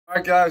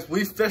Alright guys,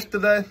 we fished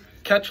today.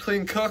 Catch,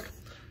 clean, cook.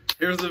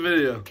 Here's the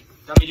video.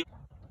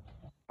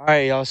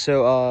 Alright y'all,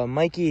 so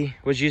Mikey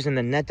was using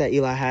the net that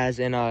Eli has,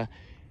 and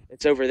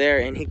it's over there,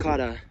 and he caught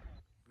a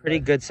pretty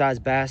good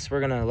sized bass.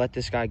 We're gonna let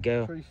this guy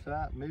go. Pretty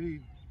fat,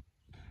 maybe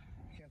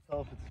can't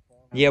tell if it's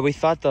small. Yeah, we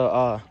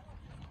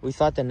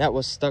thought the net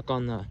was stuck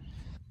on the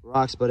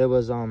rocks, but it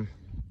was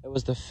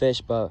the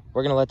fish. But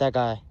we're gonna let that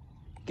guy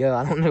go.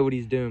 I don't know what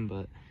he's doing,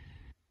 but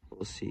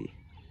we'll see.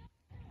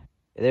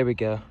 Yeah, there we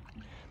go.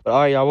 But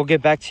all right, y'all, we'll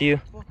get back to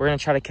you. We're gonna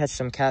try to catch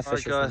some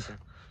catfish or something.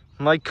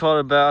 Mike caught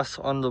a bass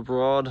on the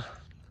broad.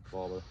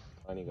 Bobber,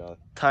 tiny guy.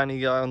 Tiny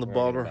guy on the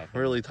bobber,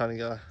 really tiny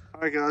guy. All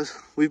right, guys,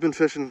 we've been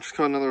fishing. Just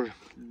caught another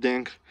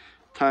dink,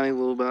 tiny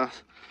little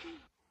bass.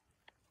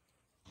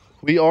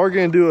 We are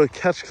gonna do a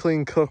catch,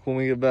 clean, cook when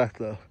we get back,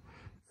 though.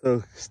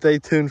 So stay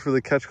tuned for the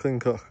catch,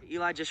 clean, cook.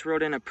 Eli just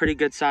rode in a pretty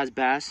good sized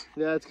bass.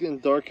 Yeah, it's getting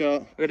dark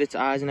out. Look at its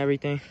eyes and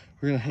everything.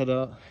 We're gonna head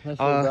out. Nice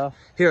little bass.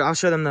 Here, I'll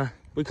show them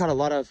we caught a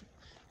lot of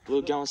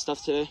bluegill and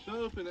stuff today. Don't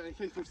open it in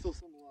case there's still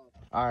some alive.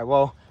 All right,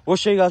 well, we'll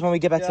show you guys when we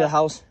get back to the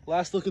house.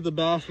 Last look at the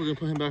bass. We're gonna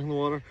put him back in the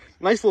water.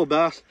 Nice little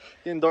bass.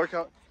 Getting dark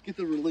out. Get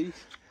the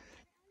release.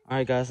 All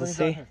right, guys, let's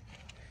see.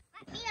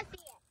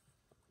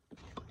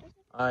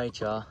 All right,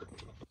 y'all.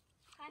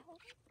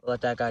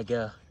 Let that guy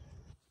go.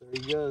 There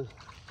he goes.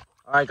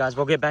 All right, guys,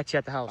 we'll get back to you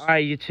at the house. All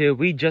right, you two,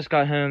 we just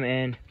got home,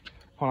 and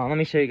hold on, let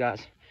me show you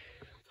guys.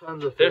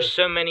 Tons of fish. There's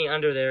so many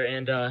under there,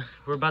 and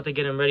we're about to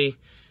get him ready.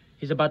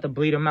 He's about to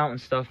bleed him out and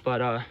stuff, but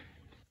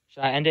should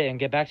I end it and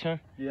get back to him?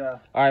 Yeah.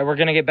 All right, we're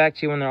gonna get back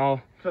to you when they're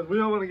all. Because we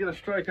don't want to get a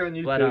strike on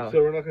YouTube,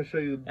 so we're not gonna show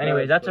you. The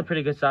anyway, that's a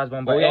pretty good size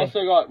one. But we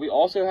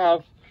also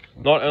have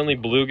not only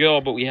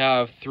bluegill, but we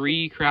have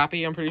 3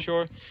 crappie. I'm pretty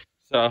sure.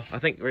 So I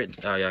think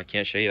oh yeah, I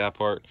can't show you that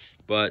part,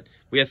 but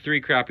we have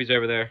 3 crappies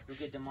over there. You'll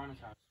get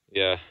demonetized.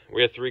 Yeah,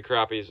 we have 3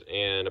 crappies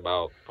and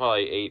about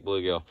probably 8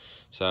 bluegill.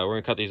 So we're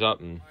gonna cut these up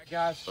and. All right,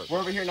 guys, we're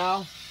over here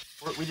now.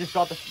 We just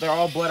got they're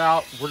all bled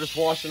out. We're just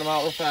washing them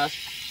out real fast.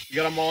 We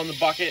got them all in the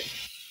bucket.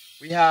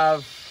 We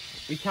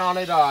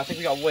counted, I think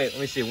we got, wait,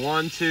 let me see.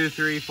 1, 2,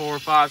 3, 4,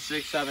 5,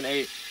 6, 7,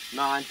 8,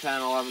 9,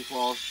 10, 11,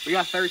 12. We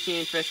got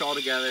 13 fish all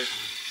together.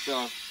 So.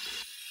 All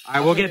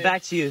right, we'll get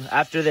back to you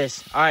after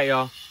this. All right,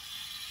 y'all.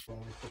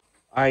 All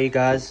right, you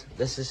guys,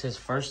 this is his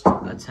first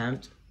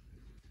attempt.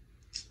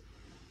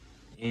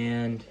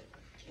 And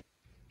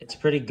it's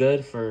pretty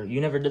good for,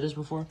 you never did this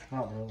before?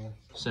 Not really.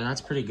 So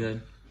that's pretty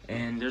good.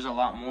 And there's a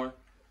lot more.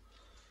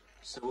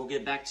 So we'll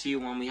get back to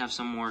you when we have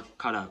some more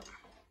cut up.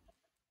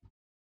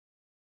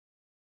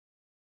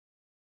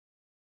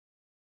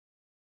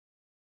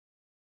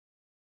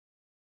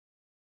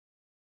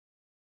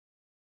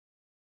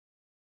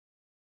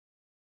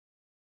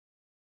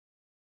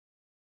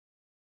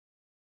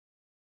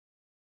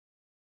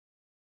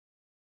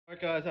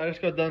 Alright guys, I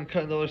just got done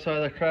cutting the other side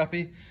of that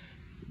crappie.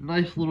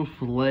 Nice little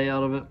fillet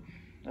out of it.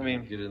 I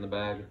mean, Get it in the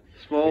bag.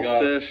 Small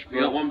fish.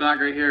 We got one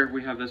bag right here.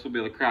 We have this will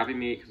be the crappie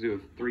meat because we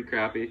have 3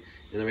 crappie,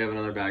 and then we have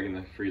another bag in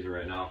the freezer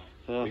right now.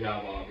 We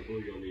have the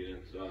bluegill meat in.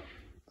 So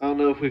I don't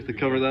know if we have to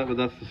cover that, but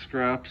that's the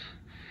scraps.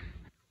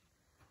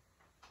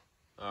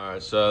 All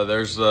right, so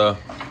there's the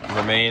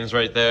remains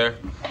right there.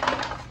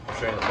 I'll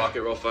show you the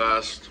bucket real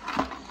fast.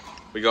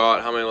 We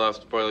got how many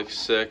left? Probably like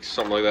 6,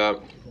 something like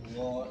that. A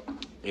lot.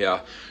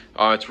 Yeah.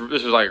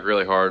 This is like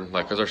really hard,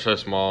 like because they're so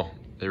small,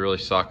 it really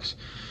sucks.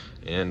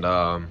 And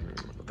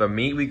the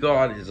meat we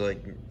got is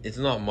like it's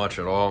not much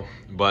at all.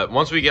 But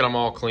once we get them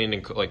all cleaned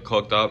and like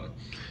cooked up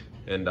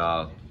and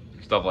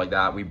stuff like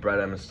that, we bread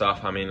them and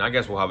stuff. I mean, I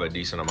guess we'll have a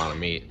decent amount of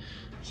meat.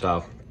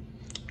 So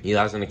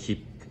Eli's gonna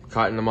keep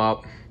cutting them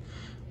up.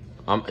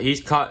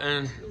 He's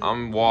cutting,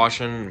 I'm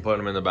washing and putting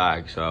them in the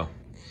bag. So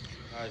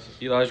guys,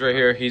 Eli's right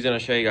here. He's gonna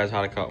show you guys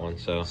how to cut one.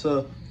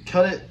 So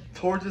cut it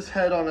towards his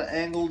head on an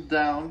angle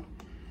down.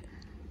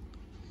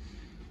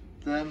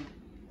 Then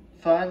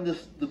find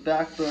the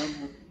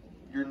backbone with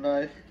your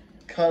knife.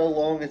 Cut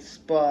along its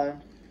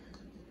spine.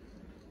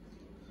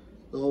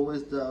 The whole way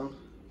down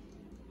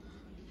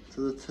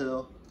to the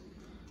tail.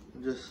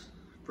 And just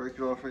break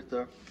it off right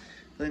there.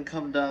 Then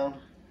come down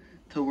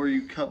to where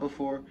you cut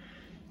before.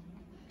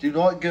 Do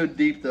not go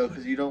deep though,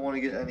 because you don't want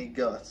to get any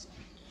guts.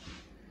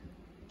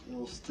 It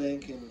will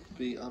stink and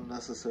be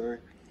unnecessary.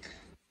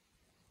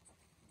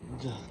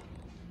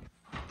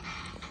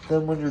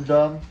 Then when you're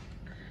done,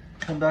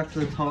 come back to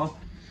the top,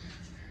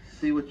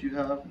 see what you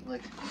have,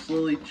 like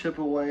slowly chip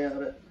away at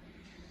it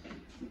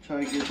and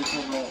try to get it to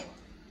come out.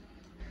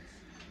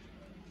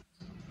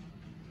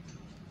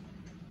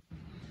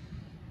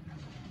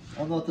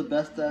 I'm not the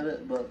best at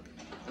it, but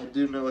I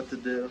do know what to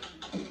do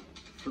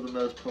for the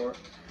most part.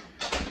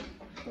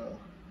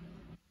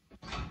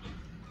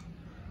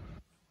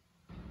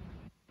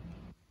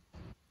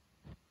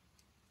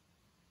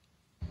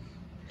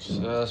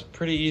 So it's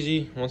pretty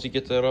easy once you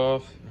get that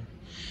off.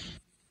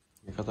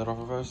 You cut that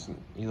off first.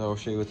 Eli will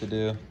show you what to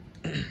do.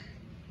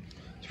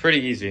 It's pretty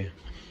easy,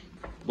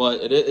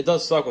 but it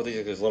does suck with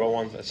these little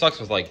ones. It sucks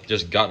with like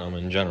just gutting them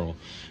in general.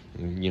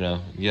 And, you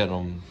know, getting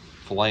them,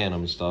 filleting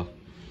them and stuff.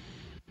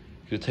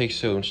 It takes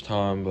so much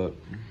time, but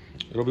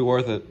It'll be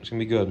worth it. It's gonna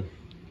be good.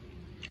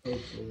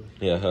 Hopefully.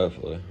 Yeah,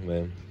 hopefully. I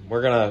mean,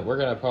 we're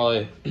gonna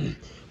probably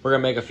we're gonna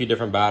make a few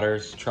different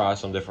batters, try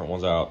some different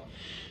ones out,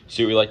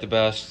 see what we like the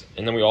best,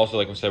 and then we also,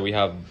 like we said, we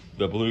have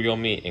the bluegill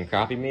meat and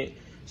crappie meat,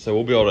 so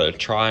we'll be able to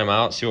try them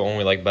out, see what one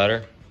we like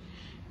better.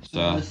 So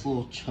nice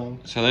little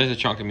chunk. So there's a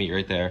chunk of meat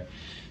right there.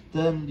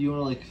 Then you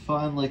wanna like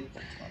find like,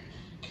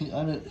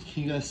 can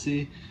you guys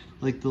see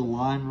like the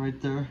line right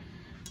there?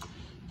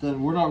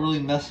 Then we're not really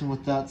messing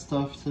with that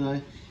stuff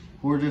today.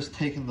 We're just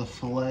taking the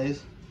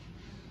fillets.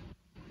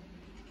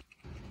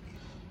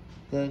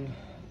 Then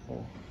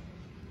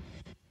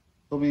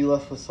we'll be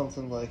left with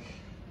something like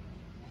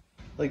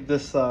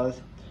this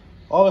size.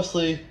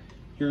 Obviously,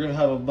 you're gonna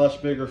have a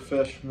much bigger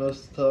fish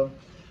most of the time,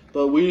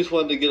 but we just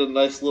wanted to get a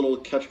nice little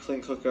catch,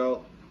 clean,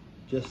 cookout,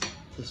 just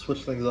to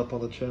switch things up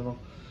on the channel.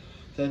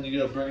 Then you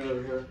gotta bring it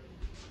over here,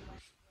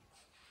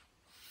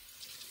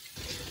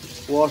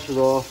 wash it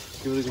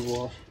off, give it a good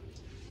wash.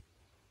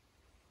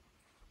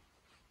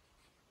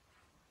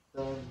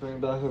 Then bring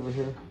it back over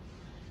here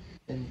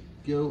and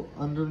go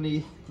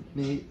underneath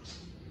the meat,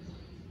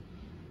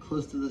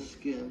 close to the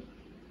skin.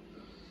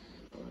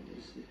 Oh, let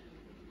me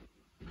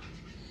see.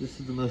 This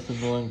is the most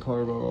annoying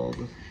part about all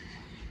this.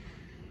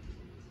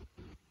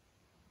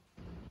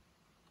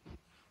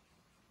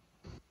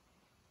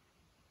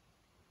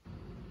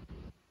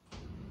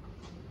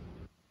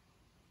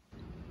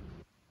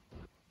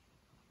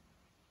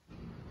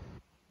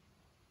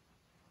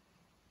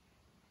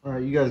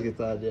 Alright, you guys get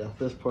the idea.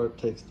 This part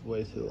takes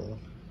way too long.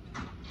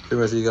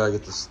 Pretty much you gotta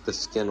get the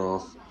skin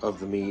off of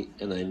the meat,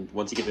 and then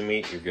once you get the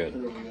meat, you're good.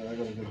 There we go, I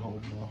got a good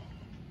hold now.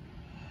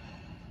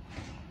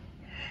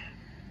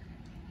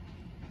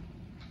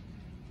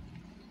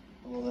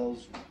 Well, that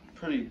was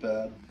pretty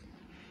bad.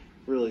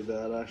 Really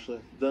bad, actually.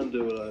 Don't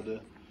do what I do.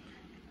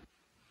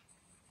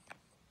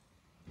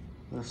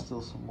 There's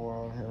still some more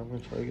on here. I'm gonna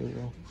try to get it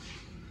all.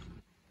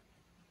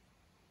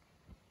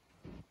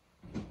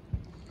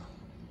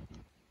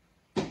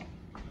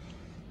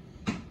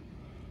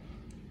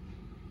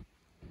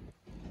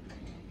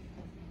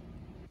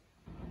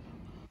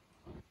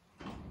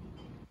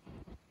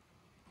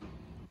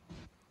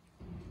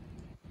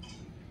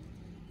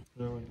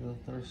 There we go,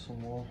 there's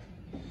some more.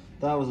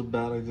 That was a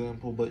bad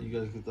example, but you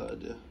guys get the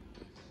idea.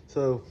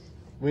 So,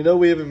 we know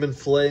we haven't been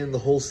filleting the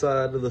whole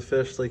side of the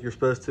fish like you're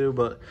supposed to,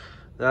 but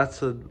that's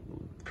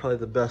probably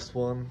the best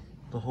one.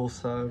 The whole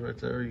side right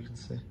there, you can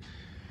see.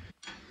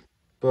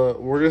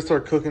 But we're gonna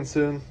start cooking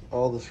soon,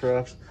 all the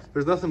scraps.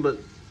 There's nothing but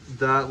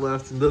that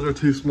left, and those are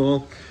too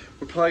small.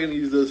 We're probably gonna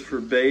use those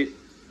for bait.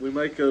 We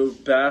might go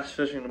bass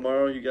fishing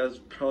tomorrow. You guys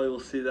probably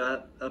will see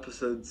that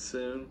episode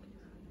soon.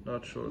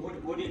 Not sure.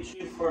 What do you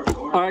choose first?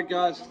 All right,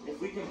 guys.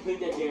 If we complete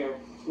that here,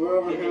 We're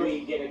over can here.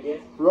 we get a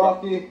gift?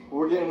 Rocky,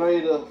 we're getting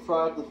ready to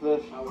fry up the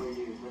fish. How are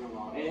you? It's been a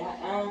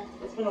while.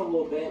 It's been a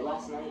little bit.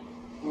 Last night.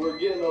 We're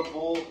getting a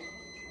bowl.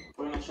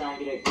 We're gonna try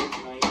and get a gift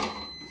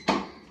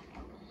tonight.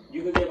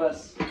 You could give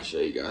us. I'll show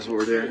you guys what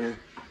we're doing here.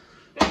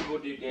 Then we'll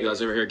do You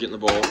guys over here getting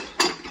the bowl.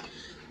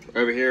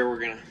 Over here, we're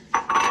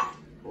gonna.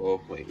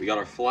 Well, wait. We got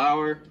our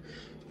flour.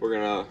 We're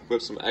gonna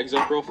whip some eggs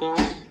up real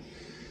fast.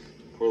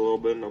 Pour a little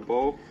bit in a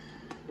bowl.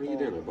 What are you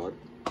doing there, bud?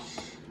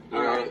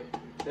 All right.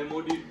 Then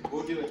we'll do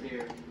it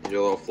here. Get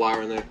a little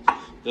flour in there.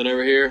 Then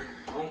over here,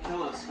 Don't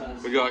kill us,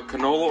 cuz. we got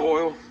canola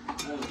oil.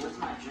 What's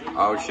my drink?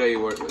 I'll show you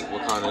what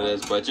kind it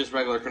is, but just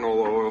regular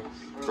canola oil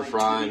for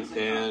frying.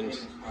 And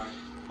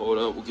hold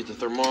up, we'll get the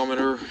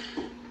thermometer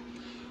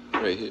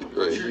right here.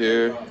 Right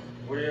here.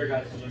 What are your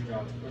guys' drink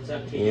job? What's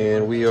up, Keith?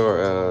 And we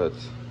are at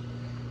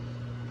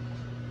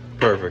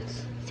perfect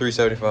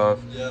 375.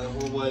 Yeah,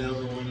 we're way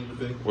over where we need to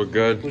be. We're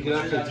good. We can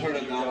actually turn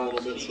it down a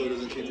little bit so it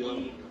doesn't change up.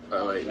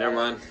 Oh wait, never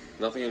mind.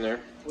 Nothing in there.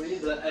 We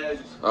need the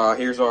eggs.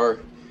 Here's our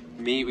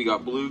meat. We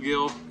got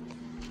bluegill.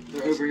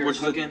 They're over here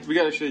cooking. We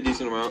got actually a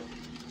decent amount.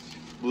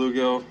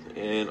 Bluegill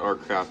and our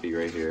crappie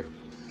right here.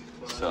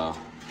 So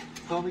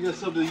Tell them to get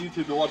sub to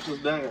YouTube to watch this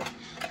banger.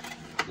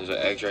 there's our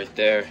eggs right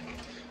there.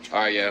 All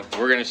right, yeah,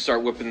 we're gonna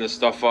start whipping this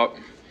stuff up,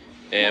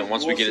 and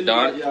once we get it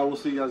done, Yeah, we'll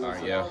see you guys. all right,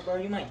 inside. yeah. Bro,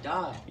 you might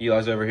die.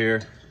 Eli's over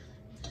here.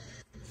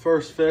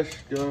 First fish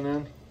going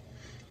in.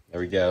 There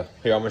we go.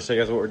 Here, I'm gonna show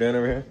you guys what we're doing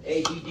over here.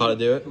 Hey, How to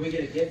do it. Can we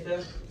get a gift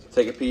though?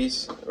 Take a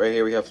piece. Right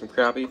here we have some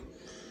crappie.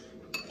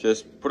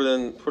 Just put it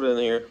in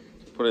here.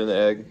 Put it in the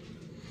egg.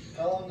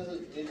 How long does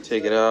it need to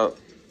Take sit? it out.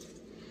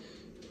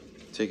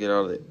 Take it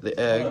out of the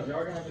egg.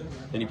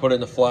 Then you put it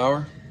in the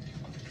flour.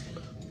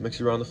 Mix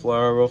it around the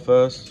flour real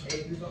fast.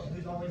 Hey, who's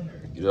all in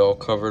there? Get it all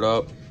covered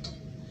up.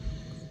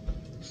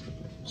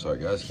 Sorry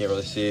guys, can't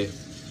really see.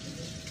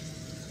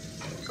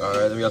 Alright,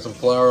 then we got some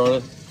flour on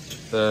it.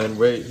 Then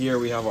right here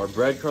we have our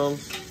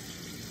breadcrumbs.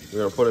 We're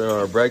gonna put it on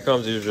our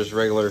breadcrumbs. These are just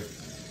regular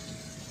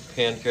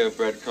panko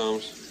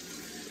breadcrumbs.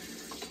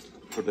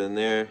 Put it in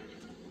there.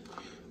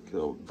 Get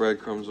little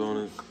breadcrumbs on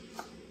it.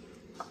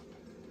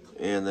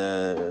 And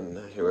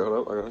then, here,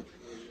 hold up, I got it.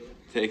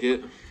 Take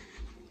it.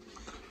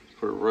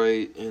 Put it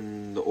right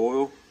in the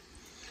oil.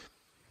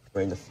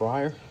 Right in the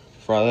fryer.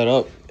 Fry that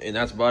up. And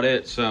that's about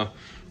it. So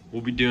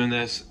we'll be doing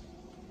this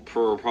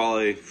for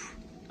probably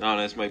No,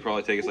 this might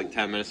probably take us like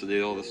 10 minutes to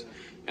do all this,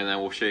 and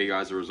then we'll show you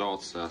guys the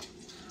results.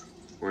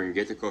 We're gonna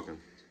get to cooking.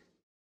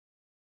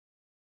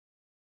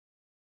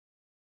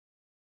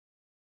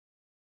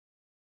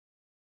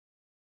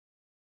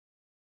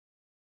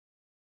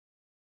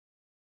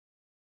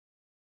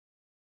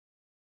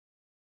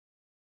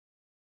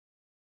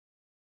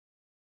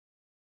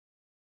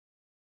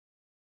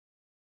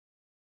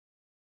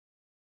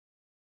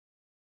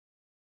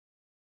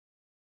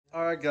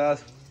 All right,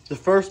 guys. The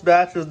first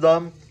batch is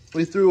done.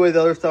 We threw away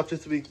the other stuff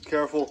just to be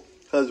careful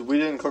because we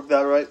didn't cook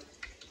that right.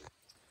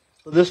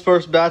 So this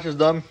first batch is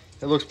done.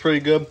 It looks pretty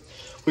good.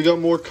 We got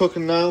more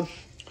cooking now.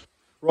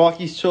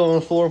 Rocky's chilling on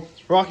the floor.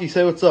 Rocky,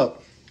 say what's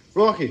up.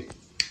 Rocky.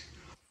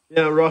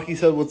 Yeah, Rocky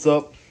said what's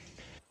up.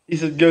 He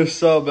said go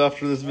sub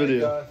after this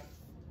video.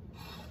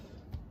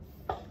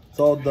 It's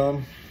all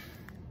done.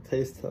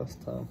 Taste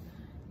test time.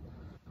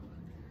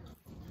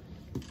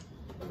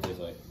 What does it taste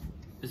like?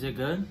 Is it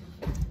good?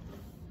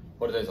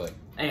 What does it taste like?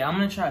 Hey, I'm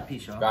gonna try a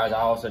piece, y'all. Guys, I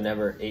also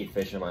never ate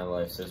fish in my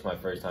life, so this is my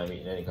first time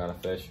eating any kind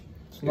of fish.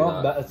 It's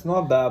not bad. It's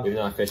not bad. We've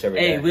not fish every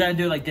day. Hey, we gotta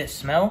do it like this.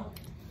 Smell?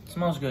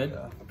 Smells good.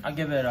 Yeah. I'll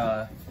give it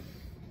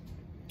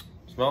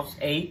Smells?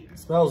 8.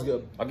 Smells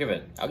good. I'll give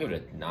it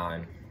a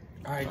 9.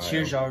 All right,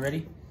 cheers, y'all.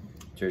 Ready?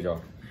 Cheers,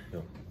 y'all.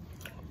 Yo.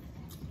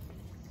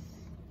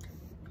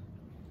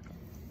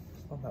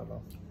 It's not that bad.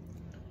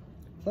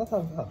 It's not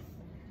that bad.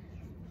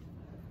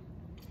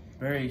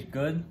 Very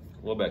good.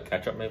 A little bit of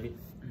ketchup, maybe.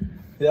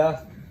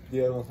 Yeah.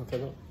 Yeah, want some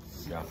ketchup?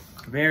 Yeah.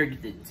 Very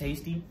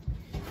tasty.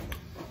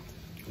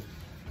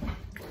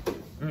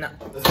 No,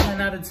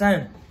 10 out of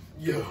 10.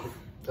 Yo.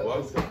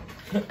 What?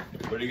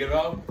 What do you get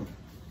about?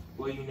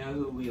 Well, you know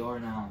who we are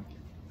now.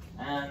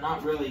 And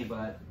not really,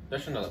 but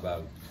That's not that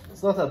bad.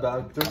 It's not that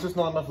bad. There's just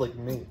not enough like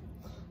meat.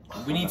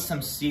 we need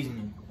some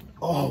seasoning.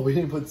 Oh, we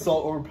didn't put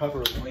salt or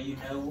pepper. Well, you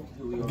know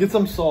who we are. Get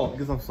some salt.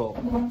 Get some salt.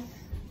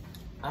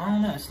 I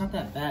don't know. It's not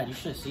that bad. You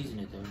should have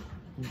seasoned it,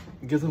 though.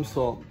 Get some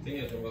salt.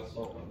 You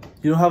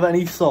don't have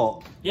any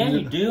salt. Yeah,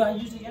 you do. I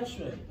used it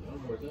yesterday.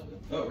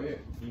 Oh, here.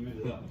 You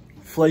moved it up.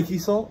 Flaky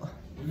salt?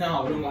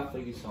 No, we don't got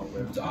flaky salt,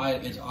 bro. It's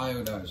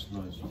iodized.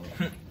 No, it's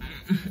not.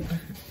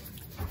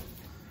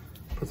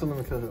 Put some in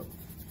the ketchup.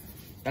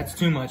 That's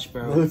too much,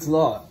 No, bro. it's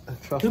not.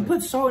 Trust Who me.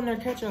 put salt in their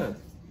ketchup?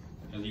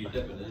 Because you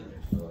dip it in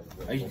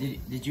there. So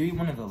Did you eat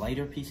one of the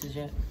lighter pieces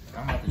yet?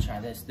 I'm about to try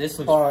this. This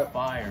looks All right.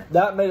 fire.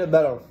 That made it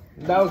better.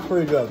 That was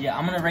pretty good. Yeah,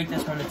 I'm gonna rate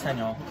this 1 to 10,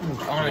 y'all.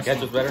 the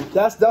ketchup's better?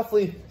 That's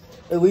definitely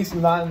at least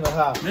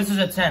 9.5. This is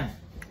a 10.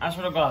 I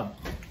swear to God.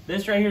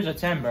 This right here is a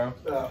 10, bro.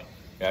 Yeah.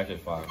 Yeah, actually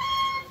 5.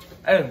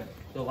 Hey,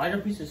 the lighter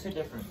pieces hit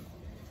different.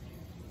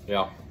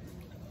 Yeah.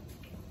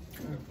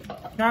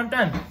 9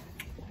 10.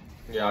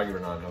 Yeah, I'll give it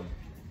a 9.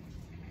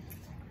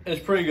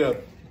 It's pretty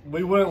good.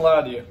 We wouldn't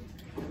lie to you.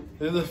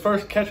 This is the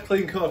first catch,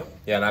 clean, cook.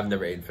 Yeah, and I've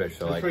never eaten fish,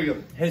 so It's like. pretty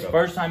good. His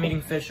first time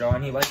eating fish, y'all,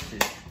 and he likes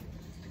it.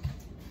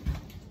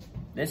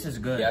 This is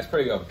good. Yeah, it's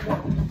pretty good.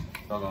 Not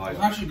gonna lie. It's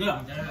actually good.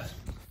 I'm dead ass.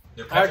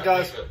 All right,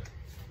 guys.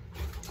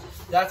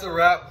 That's a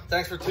wrap.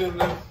 Thanks for tuning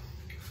in.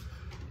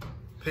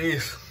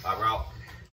 Peace. We're out.